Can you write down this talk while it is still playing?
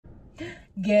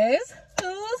Guess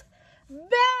who's back?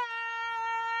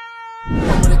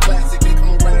 I'm with a classic, they come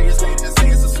around your slave and say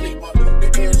it's a sleeper.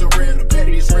 The ears are real, the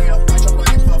petty is real. Watch your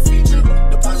ask for a feature.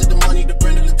 Deposit the money to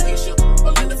Brenda Letitia,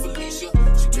 Belinda Felicia.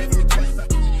 She gave me the cash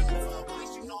back in the uniform, boy,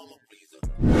 she know I'm a pleaser.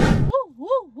 Woo,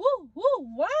 woo, woo, woo.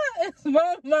 Why is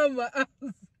my mama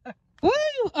outside? Why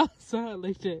are you outside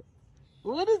like that?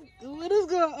 What is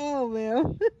going on,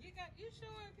 man? You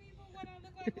showing people what I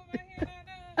look like with my hair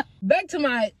not done? Back to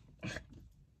my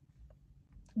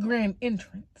grand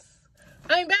entrance.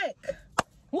 I'm back.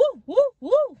 Woo, woo,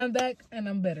 woo. I'm back and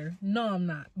I'm better. No, I'm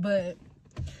not, but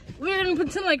we're gonna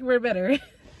pretend like we're better.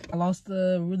 I lost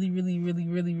a really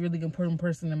important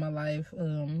person in my life.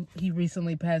 He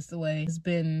recently passed away. It's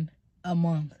been a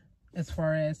month. As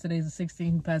far as today's the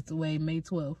 16th, he passed away May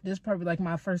 12th. This is probably like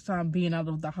my first time being out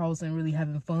of the house and really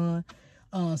having fun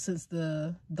since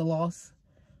the loss.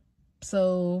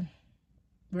 So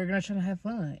we're gonna try to have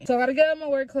fun. So I gotta get out my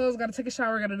work clothes, gotta take a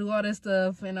shower, gotta do all this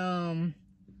stuff, and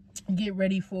get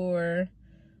ready for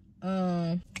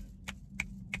tonight.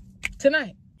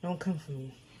 Don't come for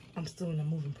me. I'm still in the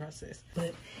moving process.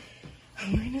 But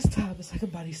I'm wearing this top. It's like a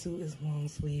bodysuit. It's long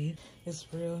sleeve. It's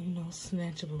real, you know,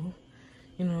 snatchable.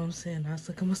 You know what I'm saying? I was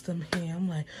looking at my stomach here. I'm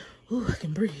like, ooh, I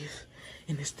can breathe.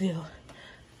 And it's still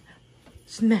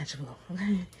snatchable,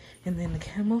 okay? And then the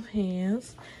camo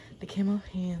pants.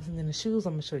 And then the shoes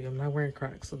I'm gonna show you. I'm not wearing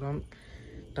Crocs, so don't.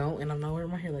 And I'm not wearing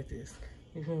my hair like this.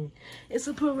 You feel me? It's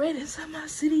a parade inside my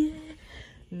city.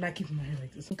 I'm not keeping my hair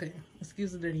like this. Okay,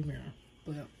 excuse the dirty mirror.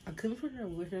 But I couldn't figure out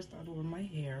what hairstyle to wear my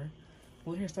hair.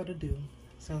 What hairstyle to do.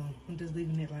 So I'm just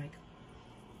leaving it like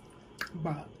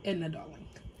Bob and the darling.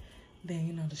 Then,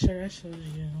 you know, the shirt I showed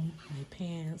you, my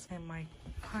pants, and my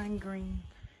pine green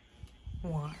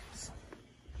ones.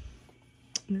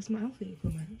 And that's my outfit.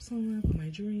 Put my hoops on, put my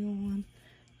jewelry on,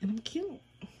 and I'm cute.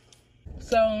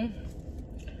 So,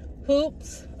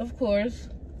 hoops, of course.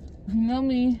 You know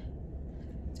me.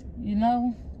 You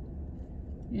know,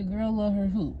 your girl love her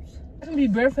hoops. I can be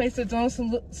barefaced and throwing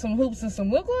some hoops and some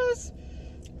lip gloss,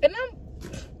 and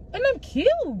I'm cute.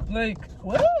 Like,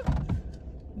 what?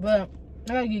 But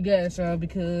I gotta get gas, y'all,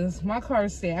 because my car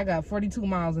said I got 42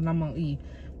 miles and I'm on E.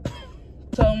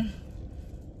 So,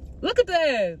 look at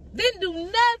that. Didn't do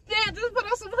nothing. Just put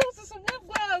on some hoops and some lip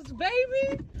gloss,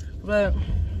 baby. But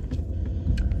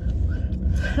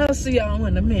I'll see y'all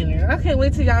in a minute. I can't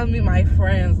wait till y'all meet my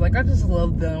friends. Like, I just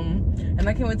love them. And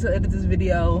I can't wait to edit this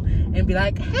video and be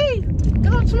like, hey,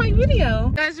 go to my video.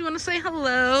 Guys, you want to say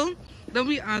hello? Don't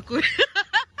be awkward.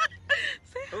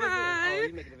 Say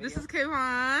hi. This is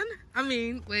Kayvon. I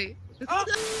mean, wait.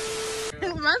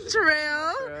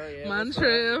 Montreal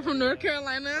from North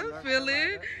Carolina.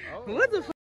 Philly. What the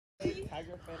f?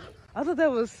 I thought that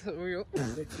was real.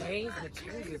 The change is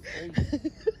crazy.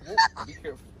 Be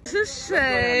careful. This is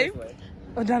Shay.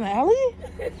 Oh, down the alley?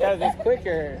 Yeah, that's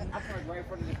quicker. I parked right in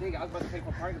front of the thing. I was about to pay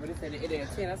for parking, but it said it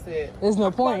at 10. I said, there's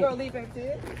no point. I'm leave at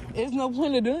 10. There's no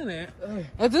point in doing it.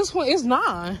 At this point, it's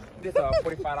not. This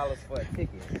 $45 for a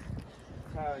ticket.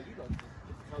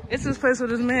 It's this place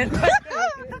with this man.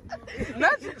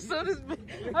 Not just so this man.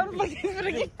 How the fuck is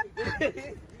gonna get?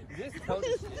 This total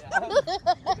shit.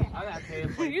 I'm not paying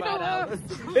 $45. You know what?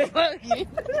 Fuck you.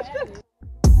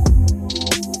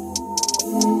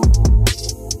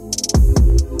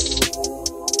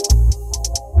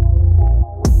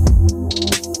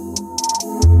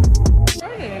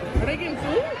 Are they getting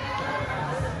food?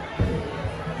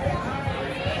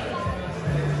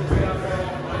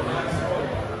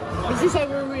 Did she say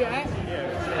where we at?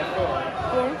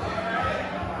 Four.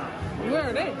 Where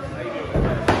are they?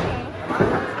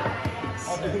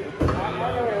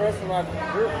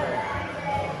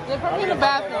 They're probably in the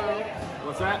bathroom.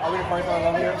 What's that? Are we the first one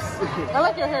over here? I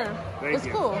like your hair. It's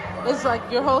cool. It's like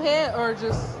your whole head or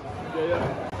just...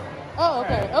 Yeah. Oh,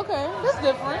 okay. Okay. That's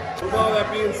different. With all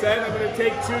that being said, I'm going to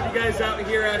take two of you guys out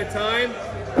here at a time,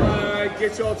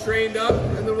 get you all trained up,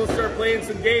 and then we'll start playing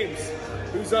some games.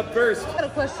 Who's up first? I got a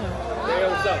question. Hey,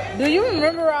 what's up? Do you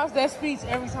memorize that speech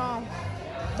every time?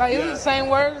 Like, is it the same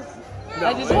words? No,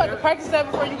 like, did you have to practice that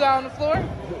before you got on the floor?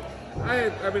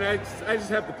 I mean, I just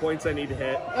have the points I need to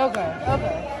hit. Okay,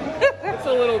 okay. It's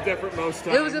a little different most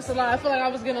times. It was just a lot. I feel like I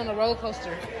was getting on a roller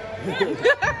coaster.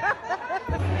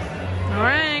 All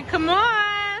right, come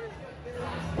on.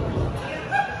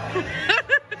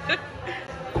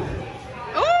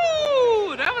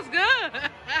 Ooh, that was good.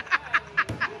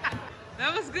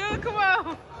 That was good. Come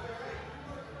on.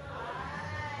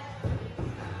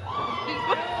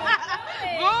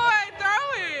 Boy, throw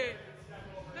it.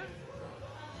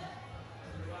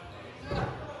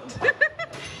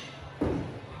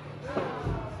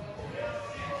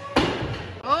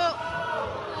 Oh.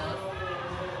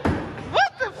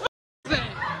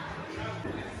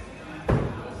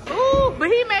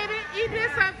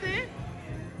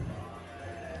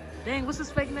 What's his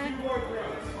fake name?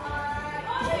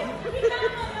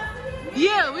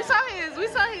 Yeah, we saw his. We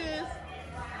saw his.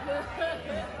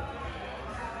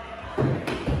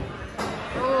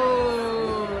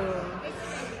 Oh.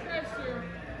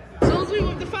 As soon as we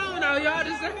whip the phone out, y'all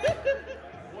just.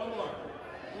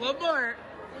 One more.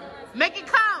 Make it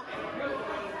count.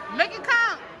 Make it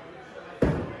count.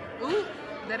 Ooh,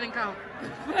 that didn't count.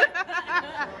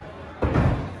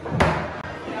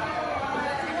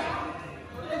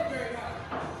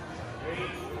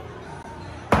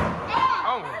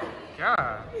 Oh my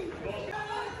God.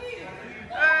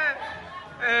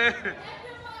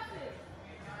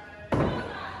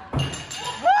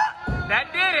 That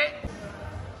did it.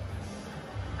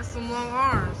 That's some long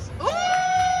arms. Ooh!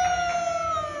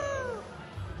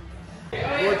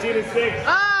 14-6.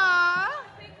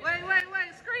 Wait.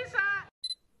 Screenshot.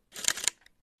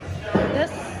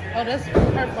 That's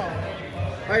her phone.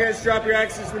 All right, guys, drop your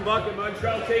axes in the bucket.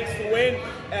 Montreal takes the win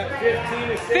at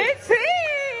 15-6. 15!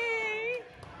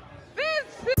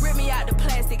 Rip me out the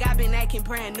plastic, I've been acting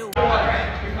brand new.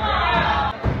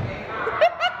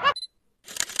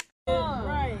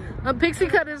 A pixie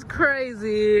cut is crazy.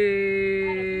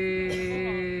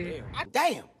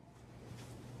 Damn.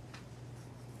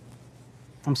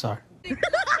 I'm sorry. Say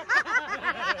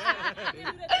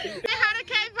hi to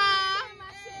K-Pop.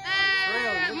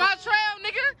 Hey, Montreal,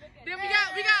 nigga. Then we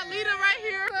got Lita right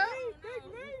here.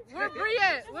 Where Bree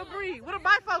at? Where Bree? What a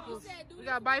bifocals? We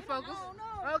got bifocals.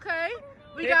 Okay.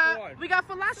 We got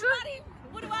Falasha.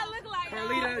 What do I look like?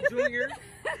 Carlita Jr.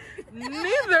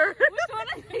 Neither. Which one?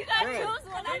 You got to choose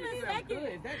one. I'm in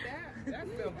second. That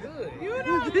felt good. You know,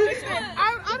 I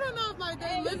don't know if my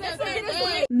day look at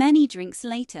that. Many drinks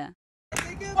later.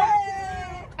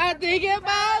 I think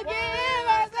about giving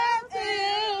myself to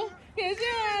you. 'Cause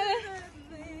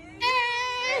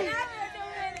hey.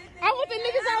 I want the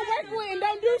niggas I work with and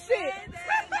don't do shit.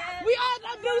 We all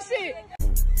don't do shit.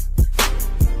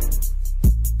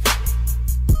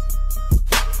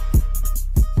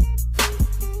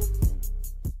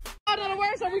 I don't know the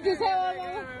words, so we just have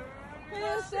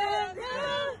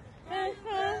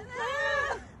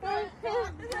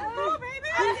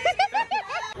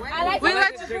we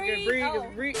like to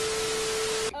breathe.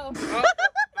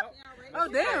 Oh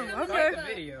damn! Okay. Fuck the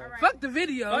video. Fuck the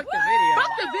video. Fuck the video.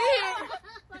 Fuck the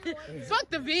vid. Fuck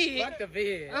the vid. Fuck the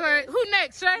vid. Okay, who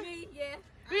next, Shay? Me, yeah.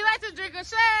 We like to drink a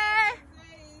Shay.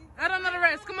 I don't know the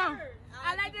rest. Come on.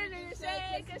 I like to drink a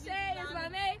Shay, 'cause Shay is my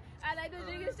mate. I like to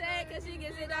drink a Shay, 'cause she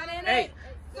gets it on in 8,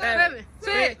 7,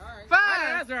 6, 5.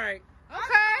 That's right.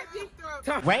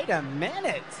 Okay. Wait a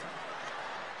minute.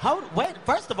 Wait,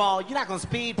 first of all, you're not going to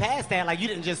speed past that like you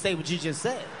didn't just say what you just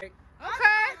said.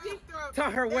 Okay. Tell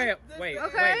her wait, Okay.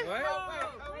 what?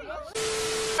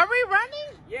 Are we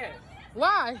running? Yeah.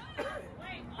 Why?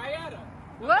 Ayana.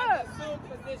 What? Full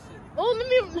position. Oh, let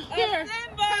me here.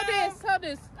 Hold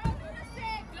this.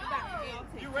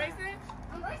 You racing?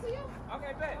 I'm racing you.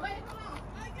 Okay, bet. Wait.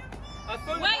 Hold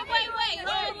Hold Get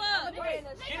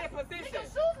up. in position.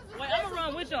 Wait, I'm gonna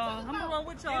run with y'all.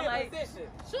 Get in position.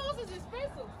 Shoes is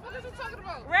expensive. What are you talking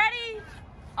about? Ready?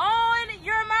 On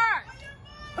your mark.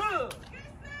 Huh.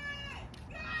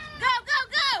 Go.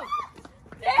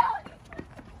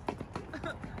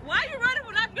 Why you running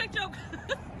when I get your...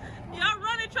 Y'all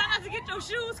running, try not to get your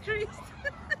shoes creased.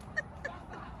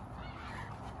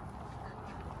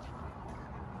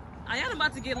 I am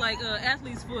about to get like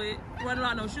athlete's foot, running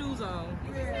around no shoes on.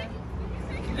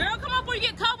 Girl, come on before you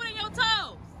get covered in your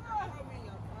toes.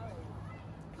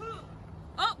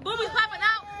 Oh, boobies popping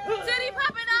out. Titty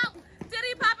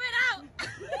popping out.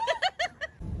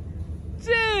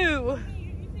 2,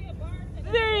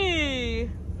 3.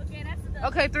 Okay, that's enough.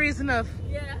 Okay, 3 is enough.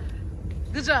 Yeah.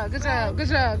 Good job.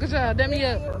 Damn me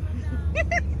up.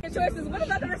 Choices. What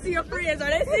about the rest of your friends? Are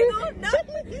they single? No.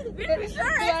 Be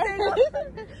sure they're single.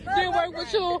 Didn't work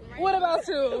with you. What about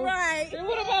you? Right. And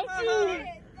what about you? All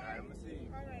right, we'll see you.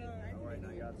 All right, now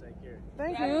y'all take care.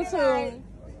 Thank you. You too.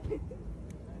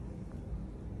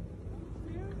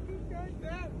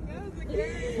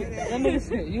 That nigga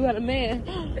said, you had a man.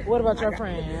 What about your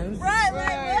friends? Right.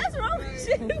 What's wrong with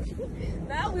you?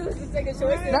 Now we was just taking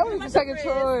choices. That was just taking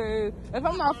choice. If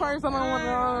I'm not first, I don't want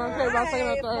to care about second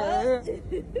or third.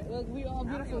 Look, we all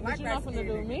beautiful, but you're not finna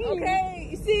do me.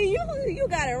 Okay, see, you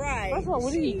got it right. That's why,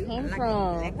 where did he come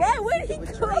from? Right, where did he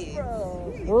come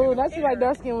from? Ooh, that's you like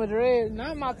dark skin with dread.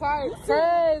 Not my type.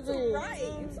 Crazy. Right,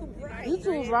 you too bright. You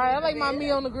too right. I like my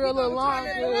meat on the grill a little long.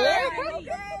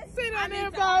 Sit down there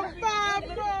about 5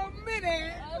 more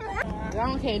minutes.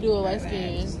 Y'all can't do a light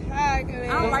skin. I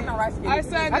don't like no light skin.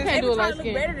 I can't do a light skin.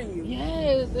 better than you.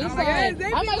 Yes, it's like, I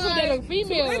might as well get a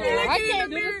female. I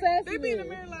can't do the sassy. They be in the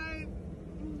mirror like,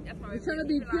 You're trying to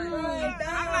be cute. I'm like, damn,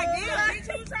 bitch,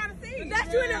 who trying to see?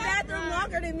 That's you in the bathroom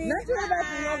longer than me. That's your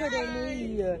bathroom longer than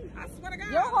me. I swear to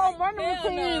God. Your whole morning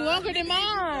routine longer than mine.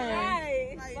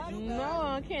 Right. No,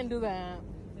 I can't do that.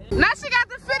 Now she got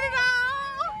the fitted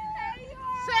on.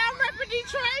 Say I'm repping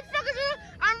Detroit. Fuck is you?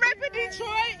 I'm repping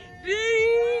Detroit.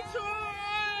 Detroit.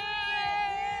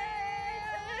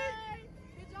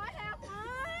 Did y'all have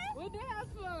fun? We did have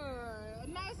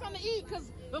fun. Now it's time to eat because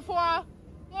before I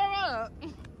throw up.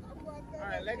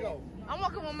 Alright, let go. I'm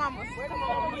walking with mamas. Come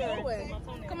on,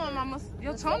 come on, mamas.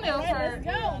 Your toenails hurt.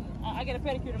 I get a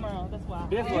pedicure tomorrow. That's why.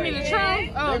 This You way. need a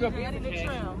trim? Oh, I need a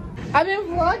trim. I've been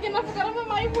vlogging. I forgot about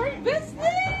my work bestie.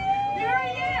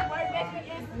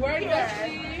 Work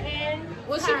bestie.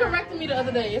 Well, she corrected me the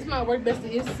other day. It's my work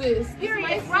bestie. It's sis.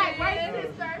 It's right,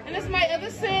 sister. And it's my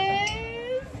other sis.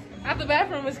 Out the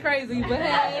bathroom is crazy, but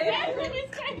hey.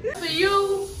 For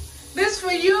you. This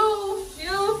for you.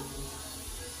 You.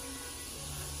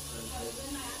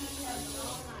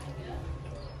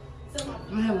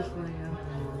 I have a friend.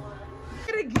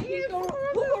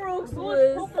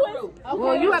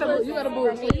 Well, you got a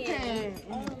boo, so you can't.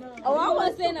 Oh, I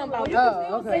wasn't saying nothing about it.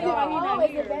 Oh, okay. I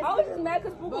was just mad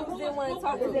because Poo didn't want to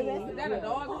talk to me. Is that a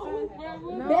dog or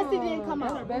something? Bestie didn't come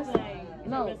out.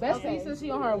 No, Bestie said she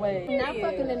on her way. Not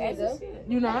fucking the nigga.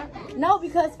 You not? No,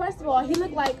 because first of all, he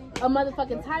looked like a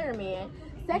motherfucking tire man.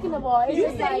 Second of all, it's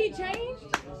just like, He changed?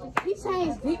 he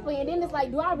changed deeply, and then it's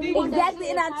like, do I really want that Exactly,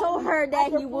 shit and I told her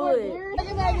that he would. Look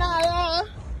at that now, y'all.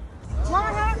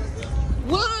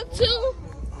 1, 2.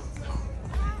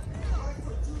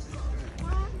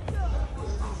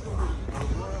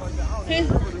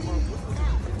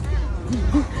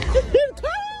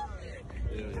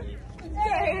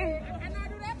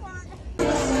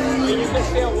 You can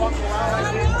still walk around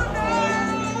like this.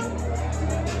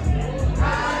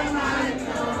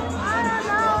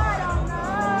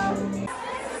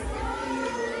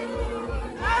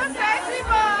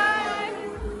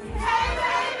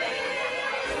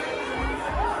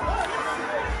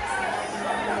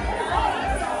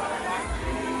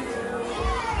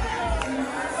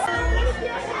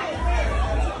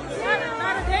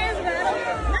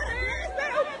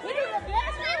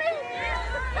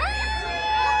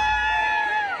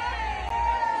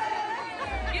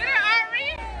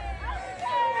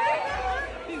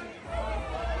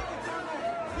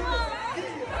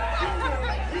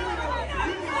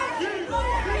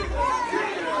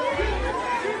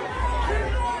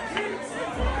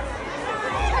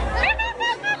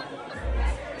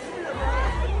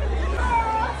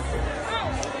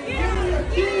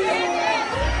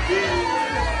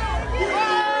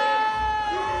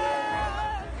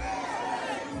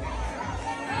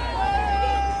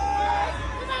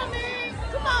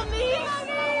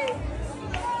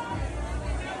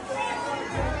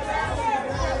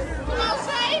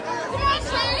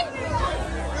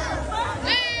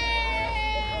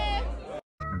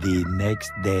 The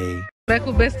next day. Back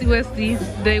with Bestie Westie.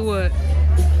 They what?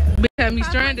 Bitch had me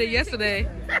stranded yesterday.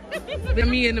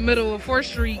 Been me in the middle of 4th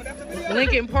Street,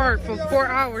 Lincoln Park for 4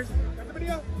 hours. That's the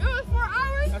video? It was 4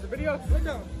 hours? That's the video? Look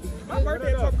down. My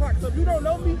birthday at 12 o'clock, so if you don't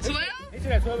know me, 12? It's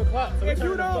at 12 o'clock. So if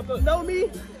you don't know me, you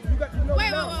got to know me.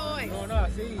 Wait. No, I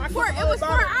see. It was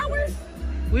 4 hours?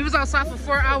 We was outside for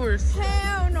 4 hours.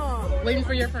 Hell no. Waiting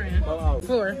for your friend.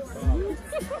 4.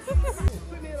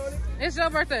 It's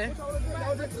your birthday.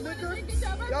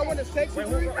 Y'all want a sexy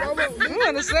drink? Y'all want We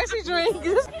want a sexy drink.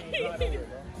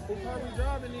 What car we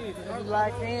driving in?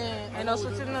 Like, ain't no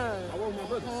switching up. I want my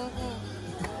brother.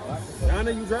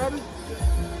 Yana, you driving?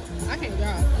 I can't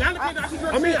drive. Yana can't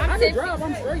drive. I mean, I can drive.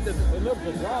 I'm straight enough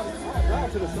to drive. I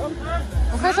drive to the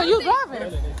south. Okay, so you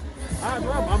driving? I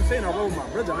drive. I'm saying I roll with my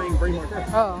brother. I ain't bring my car.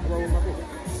 Oh. I roll with my brother.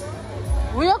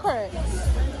 We are correct.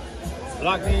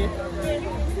 Locked in.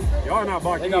 Y'all not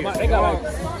barking. They got like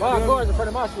 5 cars in front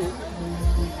of my shit.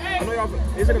 I know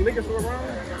y'all. Is it a liquor store around?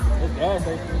 It's gas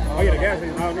station. Oh yeah, the gas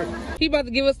station out there. He about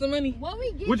to give us the money. What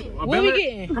we get? What we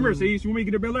getting? Come here, C's. You want me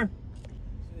to get a Bel Air?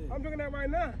 I'm drinking that right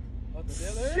now.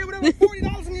 Shit, whatever.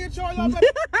 $40 in here, charge y'all.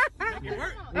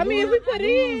 I mean, if we put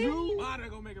in. Oh, they're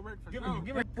gonna make it work for sure.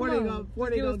 Give me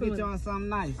 40 gonna get y'all something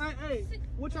nice. Hey,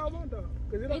 what y'all want though?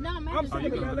 Cause It don't matter. I'm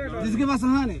sick of Bel Air though. Just give us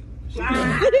 100. Let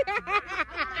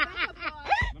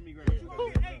me grab you.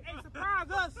 Hey, surprise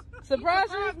us. Surprise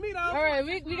you? Surprise me though. All right,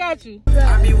 we got you. I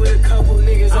be with a couple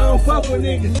niggas. I don't fuck with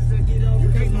niggas. You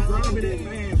can't be driving that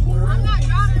fast, bro. I'm not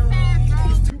driving fast,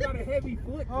 bro. You got a heavy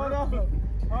foot. Hold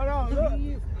on, look.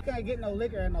 You can't get no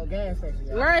liquor at no gas station.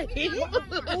 Y'all. Right. Ooh. You're not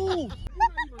even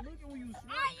looking when you smoke.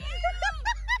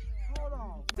 Hold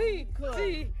on. See,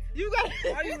 You got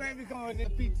why you ain't becoming this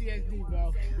PTSD,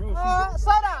 bro?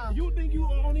 Slow down. You think you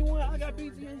the only one? I got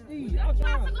PTSD. I'm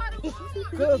trying.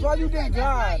 Cause why you didn't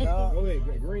drive, dog? Go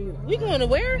ahead, green. We going to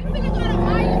where? We finna go to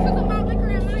Myers, talk about liquor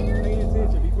at Myers. Pay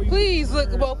attention before you. Please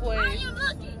look both ways.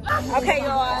 Okay,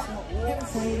 y'all.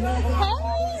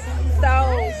 So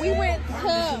we went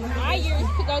to Myers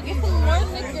to go get some more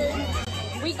liquor.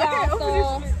 We got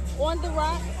on the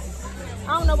rocks. I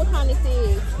don't know what kind this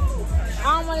is. I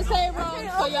don't want to say it wrong,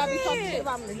 so y'all be talking shit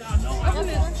about me.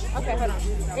 Okay, hold on.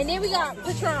 And then we got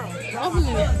Patron. Open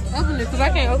it, because I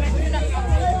can't open it.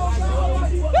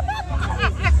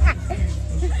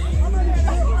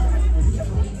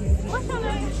 What's your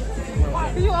name?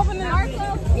 Can you open it?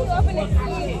 Marco, can you open it?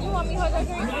 You want me to hold your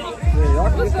drink? Yeah, y'all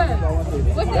can What's get that?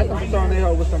 What's that? That's some Patron they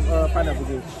hold with some pineapple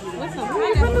juice. What's some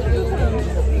pineapple juice?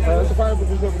 That's some pineapple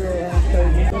juice over there.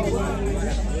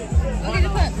 Okay, the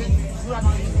cup.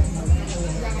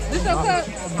 This your cup?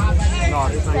 No,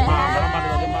 this ain't mine. I'm about to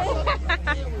go get my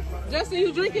cup. Justin, you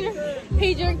drinking? He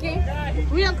drinking.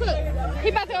 We don't cook. He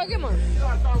about to go get one.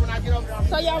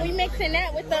 So y'all, we mixing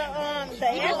that with the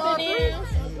Amsterdam.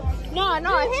 No,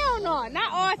 hell no,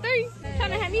 not all three.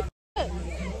 Trying to have me up.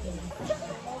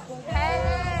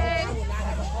 Hey.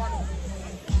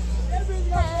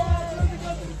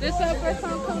 This our first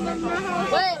time coming to my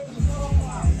house. What?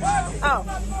 Oh.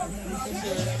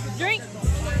 Drink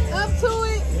Up to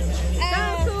it.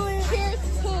 down to it. Cheers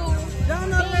to Don't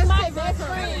know being my best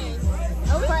friend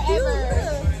forever.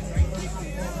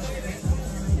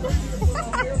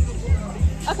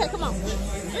 Okay, come on.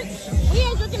 We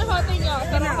ain't drinking the whole thing, y'all.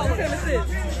 So don't hold it.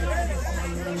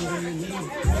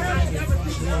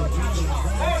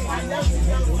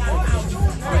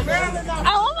 Oh,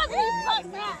 I'm about to be fucked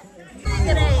back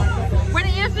today. Where the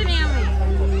Amsterdam is?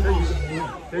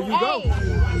 There you go.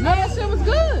 No, that shit was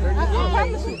good. I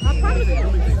promise you. I promise you.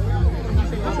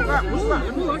 What's up?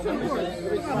 Let me look at the board.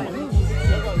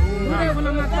 Do that when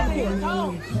I'm not talking.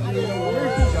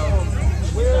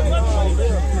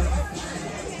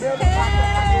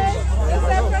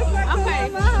 Okay.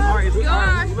 All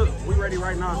right, look, we ready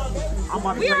right now. I'm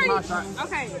about to take my shot.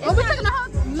 Okay. Oh, we taking the house?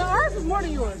 No, ours is more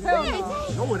than yours. Hell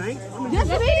no. No, it ain't. Yes,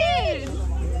 it is.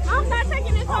 I'm not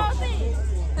taking this whole thing.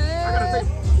 I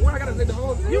gotta take the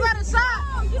whole thing. You got a shot.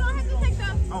 No, you don't have to take the.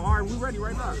 Oh, all right, we ready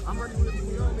right now. I'm ready.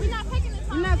 We're not taking this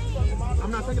whole thing.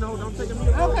 I'm not taking the whole. I'm taking the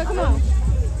whole. Okay, come on. You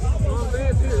know what I'm saying?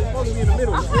 It's supposed to be in the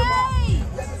middle. Okay.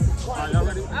 All right, y'all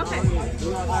ready? Okay. Do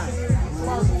y'all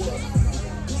thing.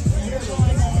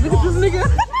 Look at this nigga.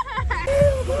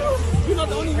 You're not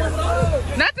the only one.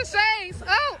 Not the shades.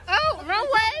 Oh, wrong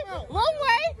way. Wrong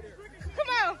way.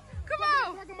 Come on.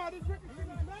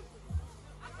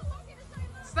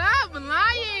 Stop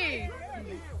lying.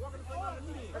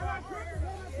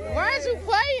 Why aren't you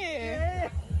playing?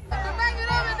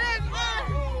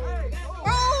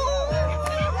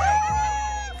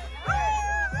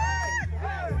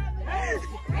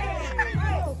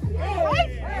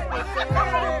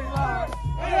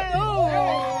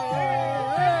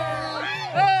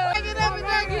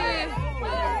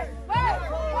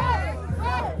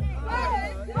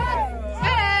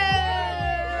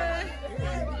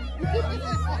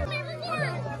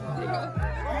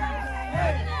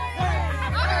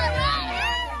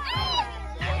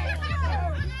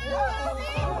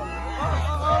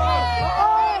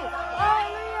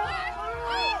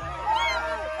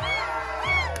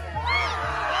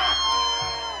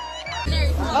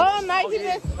 All night he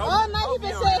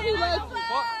been saying he likes you.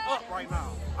 Fucked up right now.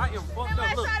 I am fucked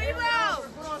up.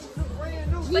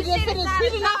 Look. He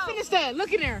did not finish that.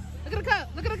 Look in there. Look at the cup.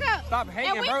 Look at the cup. Stop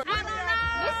hating, bro. I don't know.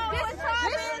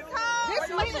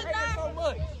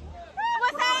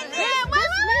 What's happening?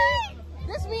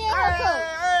 This me and her cup.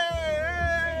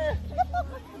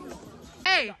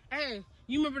 Hey,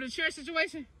 you remember the chair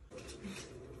situation?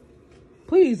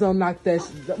 Please don't knock that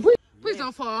shit. Please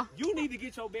don't fall. You need to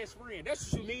get your best friend.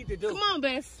 That's what you need to do. Come on,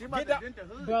 Bess. Get down.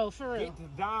 Bro, for real.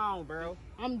 Get down, bro.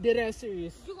 I'm dead ass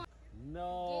serious.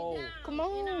 No. Come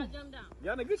on. Jump down.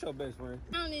 Y'all need to get your best friend.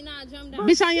 I did not jump down.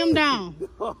 Bitch, I am down.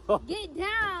 Get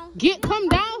down. Come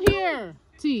down here.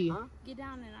 T. Get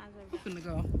down and I'll jump down. I'm finna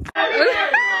go.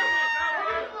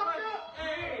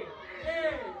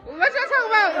 What y'all talking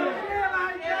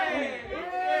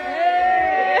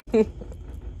about?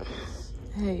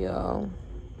 Hey, y'all.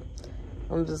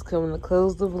 I'm just coming to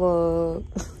close the vlog.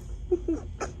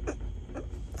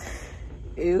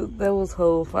 That was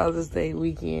whole Father's Day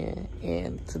weekend,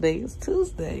 and today is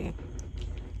Tuesday.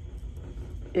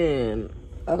 And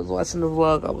I was watching the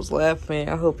vlog. I was laughing.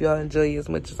 I hope y'all enjoy it as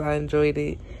much as I enjoyed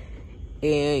it.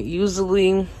 And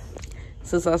usually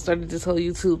since I started this whole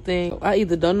YouTube thing. I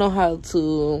either don't know how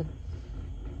to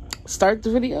start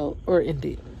the video or end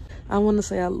it. I want to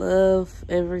say I love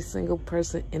every single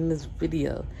person in this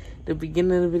video. The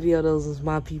beginning of the video, those was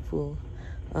my people.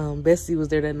 Bessie was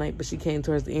there that night, but she came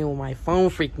towards the end when my phone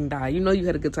freaking died. You know you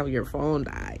had a good time when your phone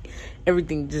died.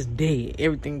 Everything just dead.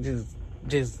 Everything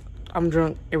just I'm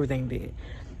drunk, everything dead.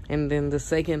 And then the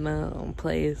second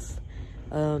place,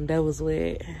 that was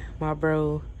with my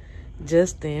bro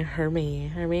Justin, her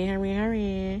man,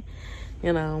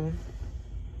 you know.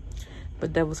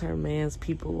 But that was her man's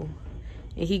people.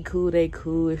 And he cool, they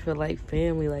cool. It felt like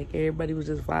family. Like, everybody was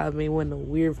just vibing. It wasn't no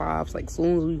weird vibes. Like, as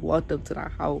soon as we walked up to the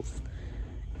house,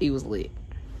 it was lit.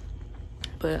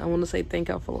 But I want to say thank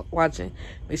y'all for watching.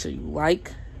 Make sure you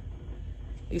like.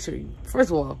 Make sure you, first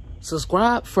of all,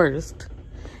 subscribe first.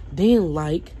 Then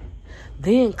like.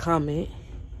 Then comment.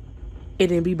 And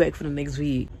then be back for the next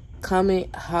video.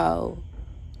 Comment how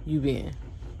you been.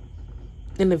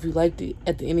 And if you liked it,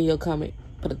 at the end of your comment,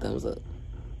 put a thumbs up.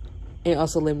 And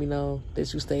also let me know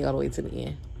that you stay all the way to the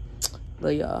end.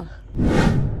 Love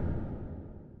y'all.